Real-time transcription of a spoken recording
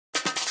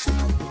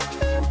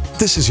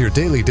This is your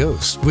Daily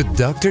Dose with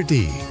Dr.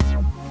 D.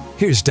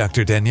 Here's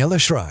Dr. Daniela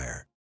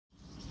Schreier.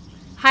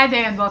 Hi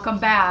there and welcome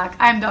back.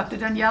 I'm Dr.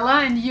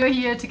 Daniela and you're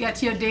here to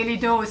get your Daily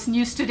Dose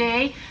news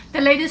today.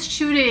 The latest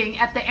shooting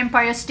at the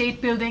Empire State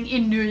Building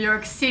in New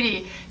York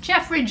City.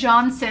 Jeffrey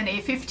Johnson,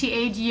 a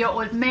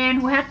 58-year-old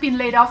man who had been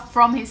laid off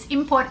from his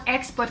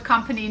import-export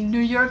company in New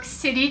York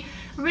City,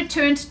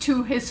 returned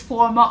to his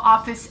former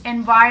office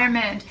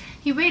environment.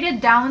 He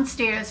waited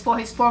downstairs for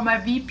his former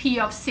VP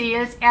of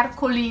Sales,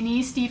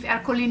 Steve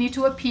Ercolini,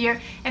 to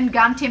appear and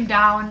gunned him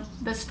down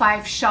with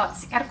 5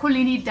 shots.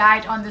 Ercolini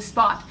died on the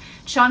spot.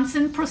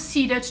 Johnson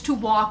proceeded to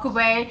walk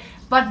away,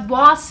 but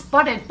was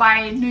spotted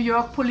by New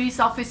York police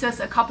officers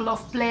a couple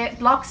of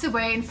blocks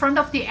away in front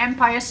of the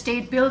Empire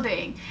State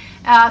Building.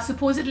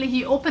 Supposedly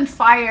he opened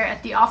fire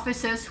at the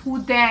officers,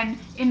 who then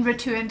in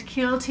return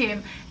killed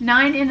him.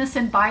 9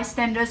 innocent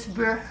bystanders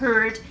were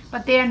hurt,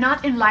 but they are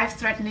not in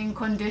life-threatening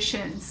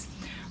conditions.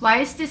 Why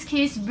is this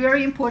case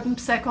very important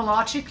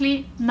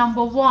psychologically?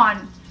 Number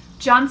 1,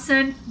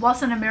 Johnson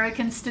was on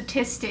American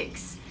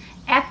statistics.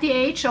 At the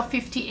age of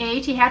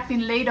 58, he had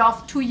been laid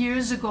off 2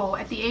 years ago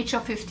at the age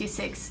of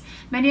 56.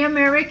 Many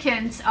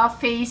Americans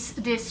face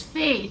this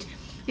fate.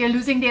 They're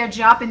losing their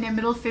job in their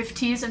middle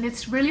 50s, and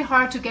it's really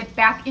hard to get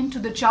back into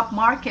the job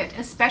market,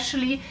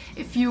 especially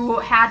if you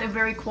had a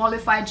very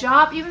qualified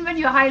job, even when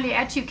you're highly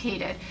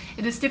educated.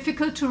 It is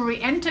difficult to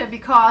re-enter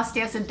because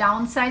there's a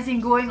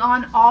downsizing going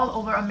on all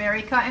over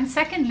America, and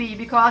secondly,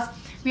 because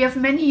we have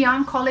many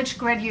young college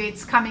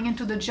graduates coming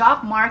into the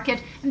job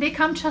market, and they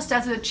come just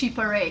as a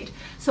cheaper rate.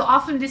 So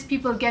often these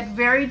people get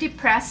very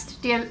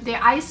depressed, they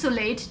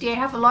isolate, they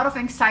have a lot of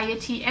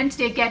anxiety, and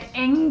they get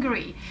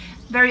angry.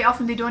 Very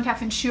often they don't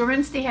have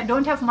insurance, they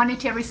don't have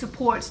monetary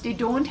support, they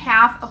don't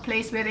have a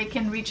place where they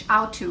can reach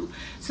out to.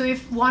 So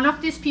if one of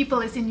these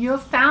people is in your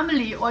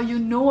family, or you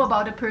know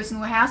about a person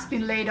who has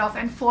been laid off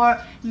and for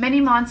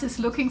many months is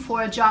looking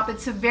for a job,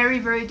 it's a very,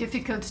 very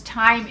difficult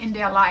time in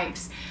their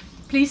lives.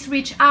 Please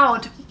reach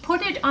out,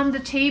 put it on the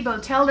table,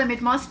 tell them it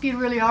must be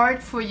really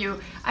hard for you.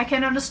 I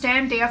can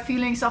understand their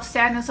feelings of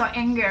sadness or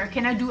anger.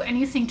 Can I do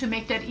anything to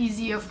make that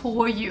easier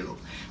for you?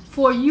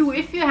 For you,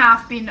 if you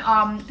have been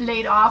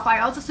laid off, I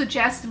also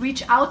suggest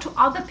reach out to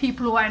other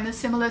people who are in a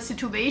similar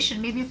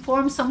situation. Maybe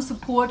form some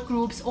support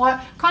groups or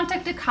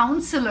contact a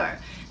counselor.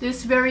 This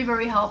is very,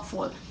 very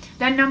helpful.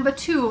 Then number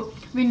 2,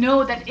 we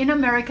know that in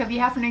America we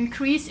have an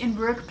increase in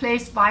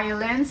workplace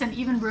violence and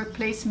even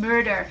workplace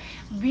murder.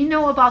 We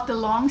know about the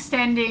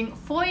long-standing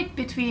fight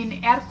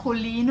between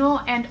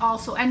Ercolino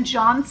and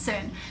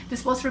Johnson.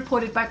 This was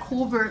reported by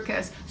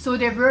co-workers. So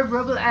there were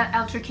verbal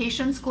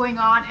altercations going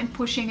on and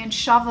pushing and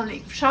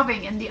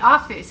shoving in the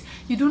office.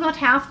 You do not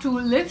have to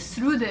live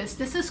through this.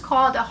 This is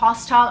called a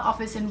hostile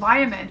office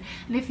environment.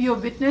 And if you're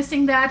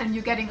witnessing that and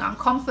you're getting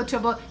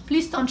uncomfortable,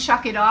 please don't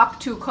chuck it up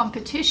to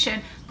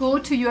competition. Go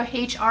to your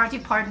HR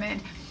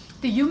department.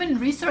 The Human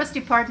Resource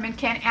Department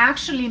can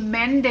actually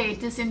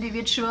mandate these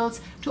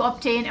individuals to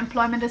obtain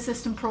employment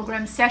assistance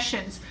program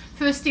sessions.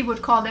 First, they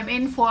would call them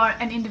in for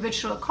an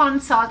individual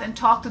consult and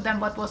talk to them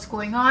what was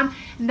going on,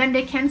 and then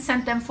they can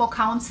send them for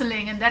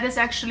counseling, and that is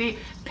actually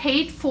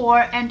paid for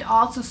and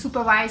also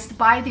supervised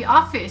by the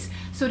office.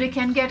 So they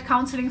can get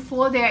counseling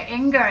for their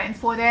anger and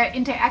for their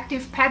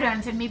interactive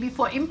patterns and maybe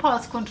for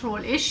impulse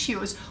control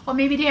issues, or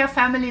maybe they have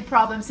family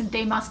problems and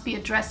they must be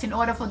addressed in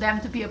order for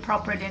them to be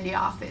appropriate in the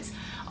office.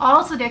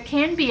 Also, there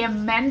can be a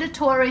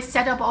mandatory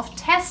setup of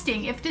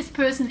testing if this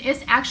person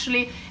is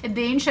actually a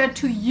danger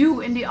to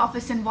you in the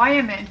office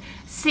environment.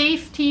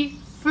 Safety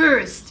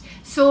first.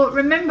 So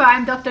remember,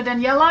 I'm Dr.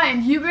 Daniela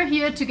and you were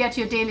here to get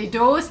your daily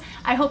dose.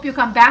 I hope you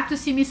come back to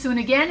see me soon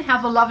again.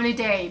 Have a lovely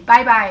day.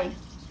 Bye-bye.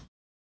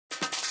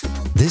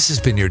 This has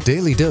been your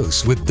Daily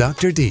Dose with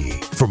Dr. D.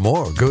 For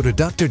more, go to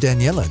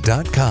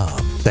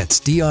drdaniela.com. That's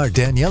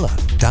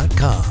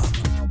drdaniela.com.